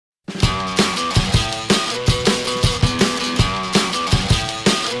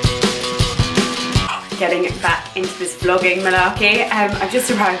getting back into this vlogging malarkey. I've just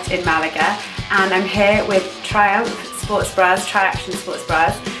arrived in Malaga and I'm here with Triumph sports bras, Tri-Action sports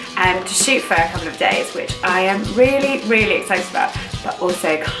bras, to shoot for a couple of days, which I am really, really excited about, but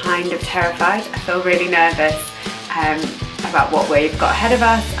also kind of terrified. I feel really nervous about what we've got ahead of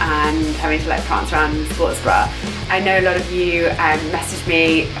us and having to like prance around in the sports bra. I know a lot of you messaged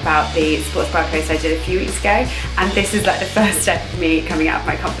me about the sports bra post I did a few weeks ago, and this is like the first step of me coming out of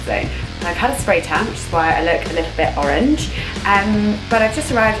my comfort zone. I've had a spray tan, which is why I look a little bit orange, but I've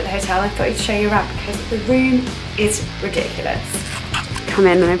just arrived at the hotel and I thought I'd show you around because the room is ridiculous. Come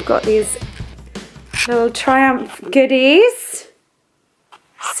in and I've got these little Triumph goodies.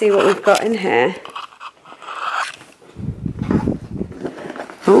 Let's see what we've got in here.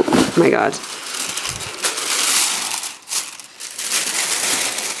 Oh my god.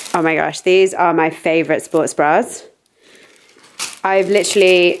 Oh my gosh, these are my favourite sports bras. I've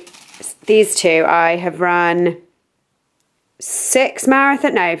literally, these two, I have run 5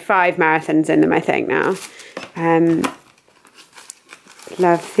 marathons in them I think now.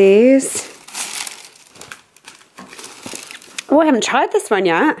 Love these. Oh, I haven't tried this one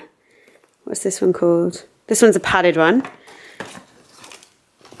yet. What's this one called? This one's a padded one.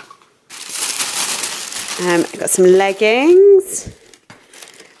 I've got some leggings.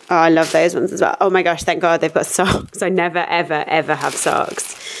 Oh, I love those ones as well. Oh my gosh, thank God they've got socks. I never, ever, ever have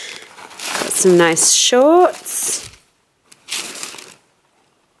socks. Got some nice shorts.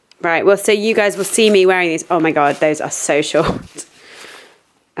 Right, well, so you guys will see me wearing these. Oh my God, those are so short.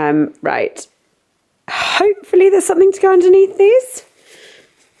 Right. Hopefully there's something to go underneath these.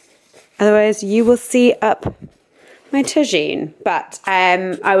 Otherwise, you will see up my tagine. But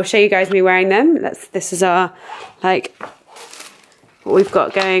I will show you guys me wearing them. This is our, like, what we've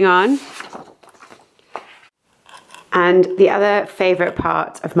got going on. And the other favourite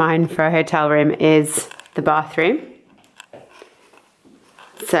part of mine for a hotel room is the bathroom.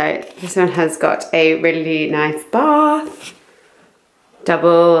 So this one has got a really nice bath,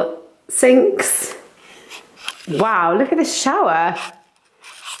 double sinks. Wow, look at this shower.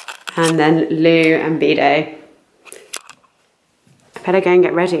 And then loo and bidet. I better go and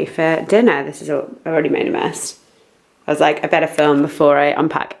get ready for dinner. This is all, I already made a mess. I was like, I better film before I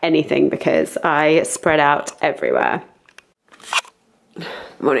unpack anything because I spread out everywhere.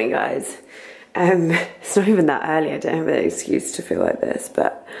 Morning, guys. It's not even that early. I don't have an excuse to feel like this,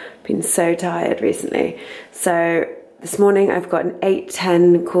 but I've been so tired recently. So this morning I've got an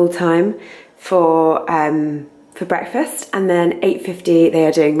 8:10 call time for breakfast, and then 8:50 they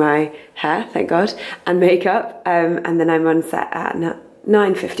are doing my hair, thank God, and makeup, and then I'm on set at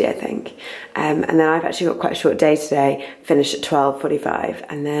 9:50 I think, and then I've actually got quite a short day today, finish at 12:45,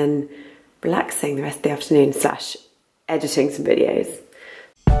 and then relaxing the rest of the afternoon / editing some videos.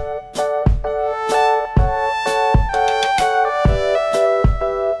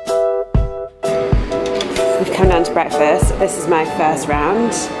 We've come down to breakfast. This is my first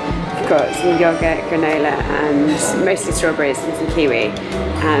round. I've got some yogurt, granola, and mostly strawberries and some kiwi.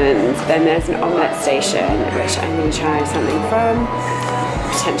 And then there's an omelette station, which I'm going to try something from.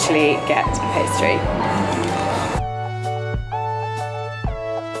 Potentially get a pastry.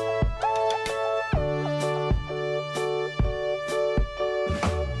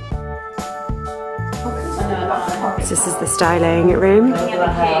 This is the styling room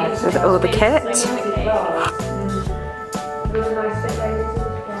with all the kit.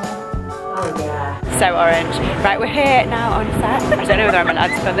 So orange. Right, we're here now on set. I don't know whether I'm allowed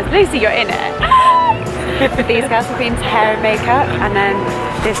to film this. Lucy, you're in it. These guys have been to hair and makeup, and then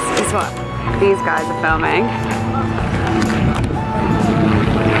this is what these guys are filming.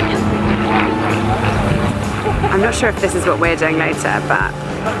 I'm not sure if this is what we're doing later, but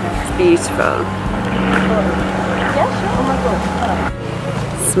it's beautiful.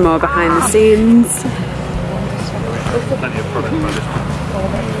 Some more behind the scenes. Plenty of product by this one.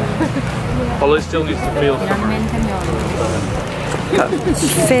 Although it still needs to feel somewhere.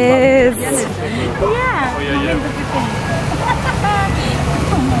 Fizz. Yeah. Oh, yeah,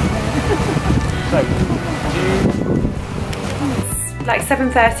 It's like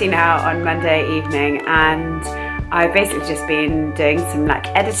 7:30 now on Monday evening, and I've basically just been doing some like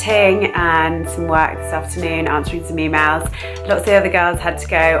editing and some work this afternoon, answering some emails. Lots of the other girls had to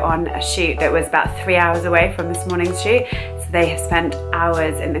go on a shoot that was about 3 hours away from this morning's shoot. So they have spent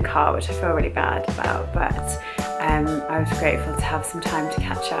hours in the car, which I feel really bad about, but I was grateful to have some time to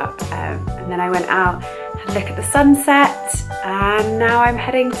catch up. And then I went out, had a look at the sunset, and now I'm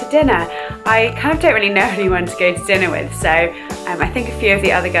heading to dinner. I kind of don't really know anyone to go to dinner with, so I think a few of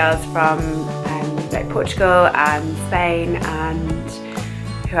the other girls from like Portugal and Spain, and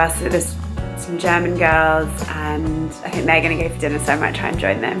who else? There's some some German girls, and I think they're going to go for dinner, so I might try and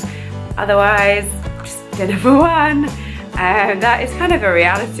join them. Otherwise, just dinner for one. That is kind of a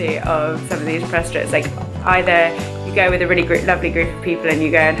reality of some of these press trips. Like, either you go with a really lovely group of people and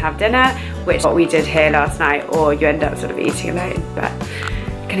you go and have dinner, which is what we did here last night, or you end up sort of eating alone. But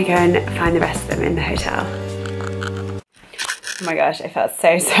I'm gonna go and find the rest of them in the hotel. Oh my gosh, I felt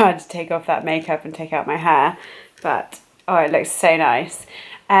so sad to take off that makeup and take out my hair, but oh, it looks so nice.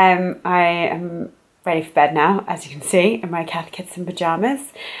 I am ready for bed now, as you can see, in my Catholic kids in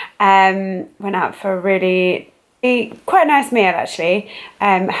pyjamas. Went out for a really quite a nice meal actually.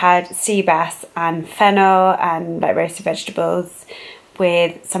 Had sea bass and fennel and like roasted vegetables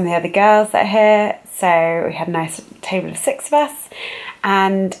with some of the other girls that are here. So we had a nice table of 6 of us,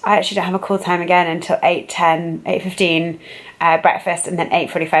 and I actually don't have a call time again until 8:10, 8:15 breakfast, and then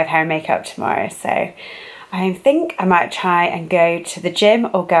 8:45 hair and makeup tomorrow. So I think I might try and go to the gym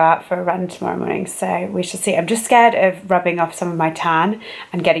or go out for a run tomorrow morning, so we shall see. I'm just scared of rubbing off some of my tan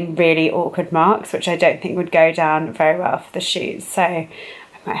and getting really awkward marks, which I don't think would go down very well for the shoot, so I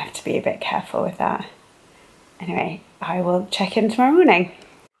might have to be a bit careful with that. Anyway, I will check in tomorrow morning.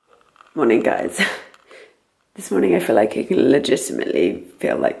 Morning, guys. This morning I feel like I can legitimately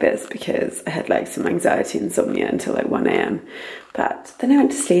feel like this because I had like some anxiety and insomnia until like 1 AM. But then I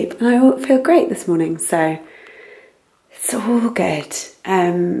went to sleep and I feel great this morning, so it's all good.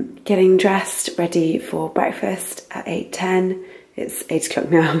 Getting dressed, ready for breakfast at 8:10. It's 8 o'clock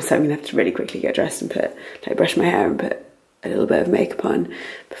now, so I'm gonna have to really quickly get dressed and brush my hair and put a little bit of makeup on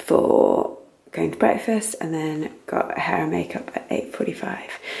before going to breakfast, and then got hair and makeup at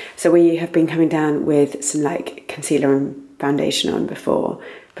 8:45. So we have been coming down with some like concealer and foundation on before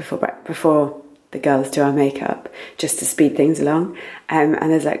the girls do our makeup, just to speed things along. And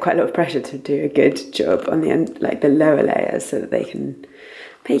there's like quite a lot of pressure to do a good job on the end, like the lower layers, so that they can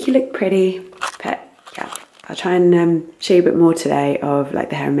make you look pretty. But yeah, I'll try and show you a bit more today of like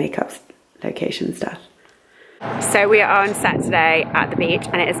the hair and makeup location stuff. So we are on set today at the beach,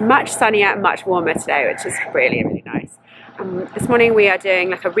 and it is much sunnier and much warmer today, which is really, really nice. This morning we are doing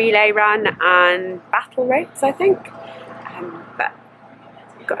like a relay run and battle ropes, I think. But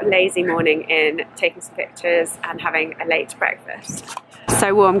we've got a lazy morning in taking some pictures and having a late breakfast.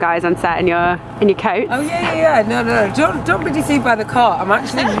 So warm, guys, on set in your coat. Oh yeah. No. Don't be deceived by the car. I'm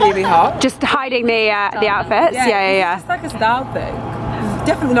actually really hot. Just hiding the outfits. Yeah. It's like a style thing. It's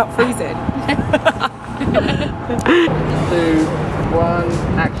definitely not freezing. 2, 1,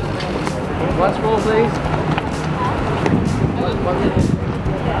 action. Once more, please.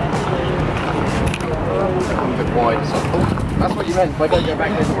 A bit wide. That's what you meant by going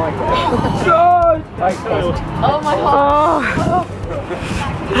back to the microphone. God! Oh my God! Oh.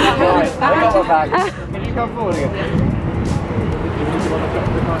 Right, I got my back. Can you come forward again?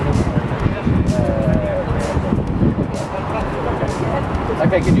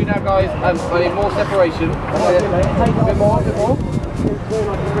 Okay, can you now, guys? I need more separation. A bit more.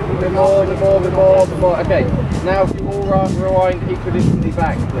 Okay, now if you all rewind equidistantly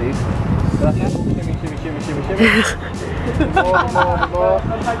back, please. So that's it. Shimmy. More.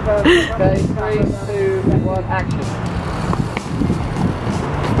 Okay, 3, 2, 1, action.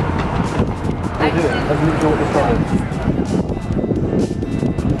 How do you do it? As an short this time.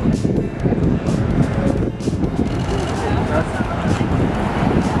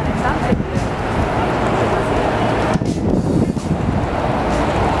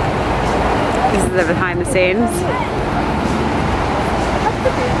 This is the behind the scenes.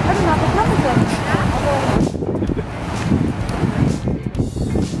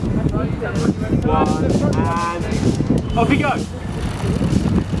 One, and off we go.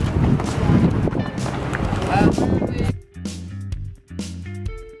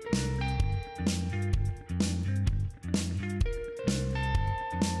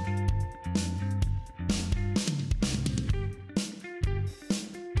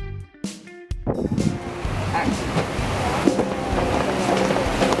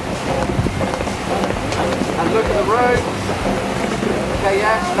 And look at the road. Okay,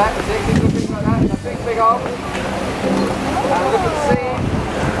 yeah, that was it. Keep looking like that. Big arm. And look at the sea.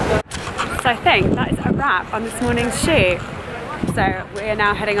 So I think that is a wrap on this morning's shoot. So we are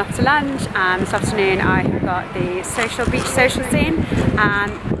now heading off to lunch, and this afternoon I have got the beach social scene,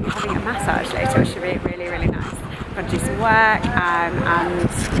 and I'm having a massage later, which should be really, really nice. I'm going to do some work and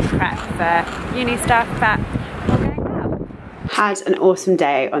prep for uni stuff, but all going well. Had an awesome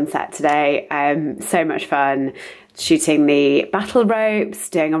day on set today, so much fun. shooting the battle ropes,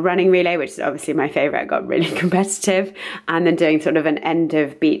 doing a running relay, which is obviously my favourite, got really competitive, and then doing sort of an end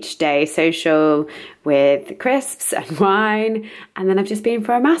of beach day social with crisps and wine, and then I've just been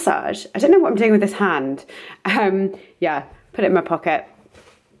for a massage. I don't know what I'm doing with this hand. Yeah, put it in my pocket.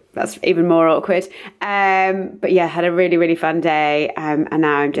 That's even more awkward. But yeah, had a really, really fun day. And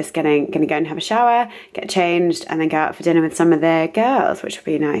now I'm just gonna go and have a shower, get changed, and then go out for dinner with some of the girls, which will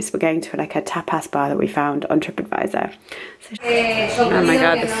be nice. We're going to like a tapas bar that we found on TripAdvisor. So, oh my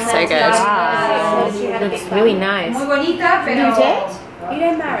God, this is so good. Wow. Looks really nice.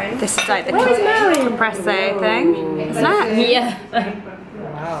 This is like the compresso thing, isn't it? Yeah.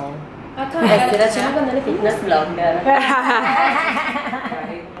 Wow.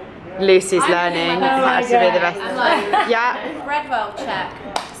 Lucy's learning how to be the best. Yeah. Bread roll check.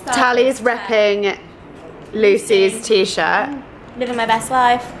 Tally's repping Lucy's t-shirt. Living my best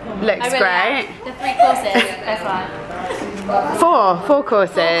life. Looks great. The 3 courses, best life. 4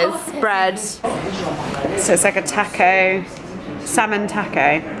 courses, bread. So it's like a taco, salmon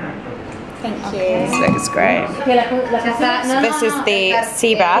taco. Thank you. This looks great. So this is the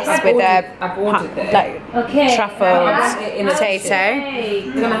sea bass with a like truffled potato,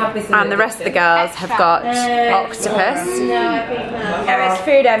 and the rest of the girls have got octopus. There is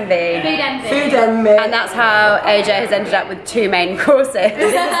food envy. Food envy. And that's how AJ has ended up with 2 main courses. All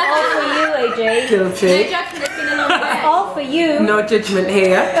for you, AJ. Guilty. No judgment, it's been a long day. All for you. No judgment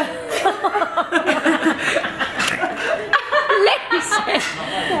here.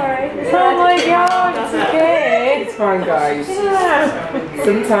 Oh my God, it's okay. It's fine, guys.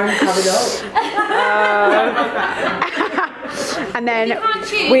 Sometimes have it all. And then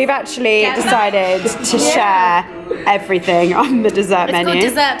we've actually decided to share everything on the dessert menu.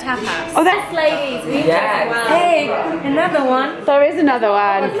 It's called dessert tapas. Oh, that's ladies. Yes. Hey, another one. there is another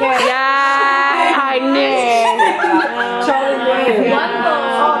one. Okay. Yeah, I knew. One more.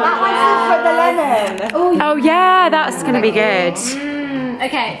 Oh yeah, that's gonna be good.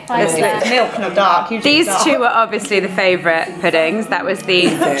 Okay, This looks- Milk, not dark. These 2 were obviously the favourite puddings. That was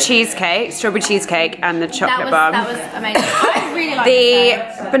the cheesecake, strawberry cheesecake, and the chocolate bomb. That was amazing. I really like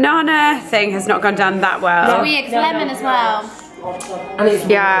The banana thing has not gone down that well. it's lemon as well. And it's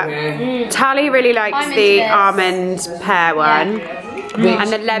Yeah, Tally really likes I'm into the this. almond pear one, and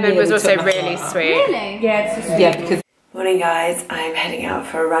the lemon was also really sweet. Really? yeah, because Morning guys, I'm heading out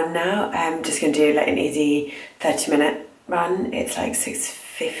for a run now. I'm just going to do like an easy 30-minute run. It's like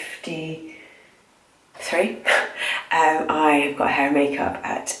 6:53. I've got hair and makeup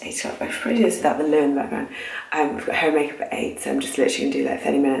at 8 o'clock. I should probably do this without the loo in the background. I've got hair and makeup at 8, so I'm just literally going to do like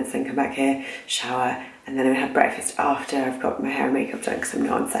 30 minutes, then come back here, shower, and then I'm going to have breakfast after I've got my hair and makeup done because I'm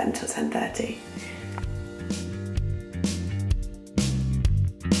not on set until 10:30.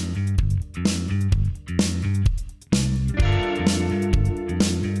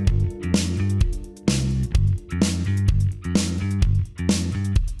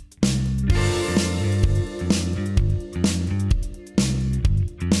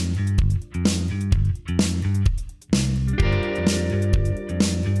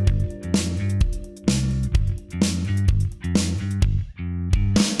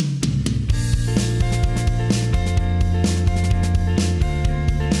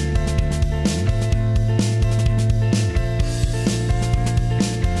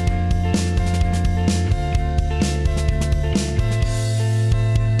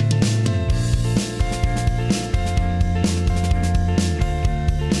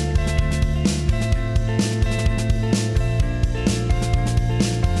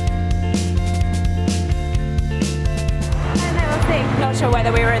 Not sure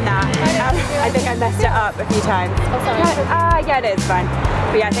whether we were in that. I think I messed it up a few times. Oh, sorry. Yeah, it is fine.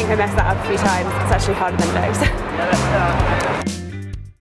 But yeah, I think I messed that up a few times. It's actually harder than it looks.